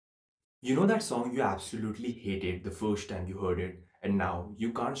You know that song you absolutely hated the first time you heard it, and now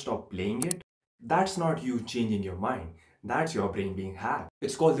you can't stop playing it? That's not you changing your mind, that's your brain being hacked.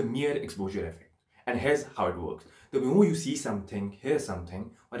 It's called the mere exposure effect. And here's how it works: the more you see something, hear something,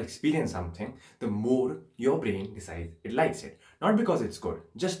 or experience something, the more your brain decides it likes it. Not because it's good,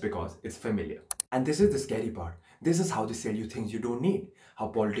 just because it's familiar. And this is the scary part. This is how they sell you things you don't need. How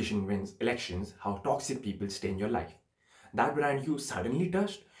politician wins elections, how toxic people stay in your life. That brand you suddenly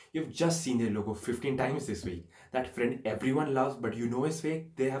touched, you've just seen their logo 15 times this week. That friend everyone loves but you know is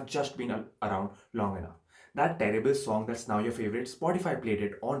fake, they have just been around long enough. That terrible song that's now your favorite, Spotify played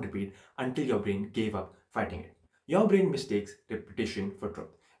it on repeat until your brain gave up fighting it. Your brain mistakes repetition for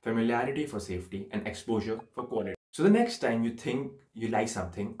truth, familiarity for safety, and exposure for quality. So the next time you think you like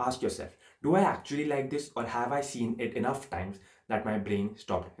something, ask yourself, do I actually like this, or have I seen it enough times that my brain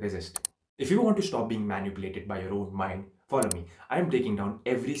stopped resisting? If you want to stop being manipulated by your own mind, follow me. I am breaking down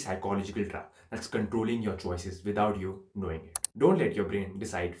every psychological trap that's controlling your choices without you knowing it. Don't let your brain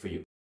decide for you.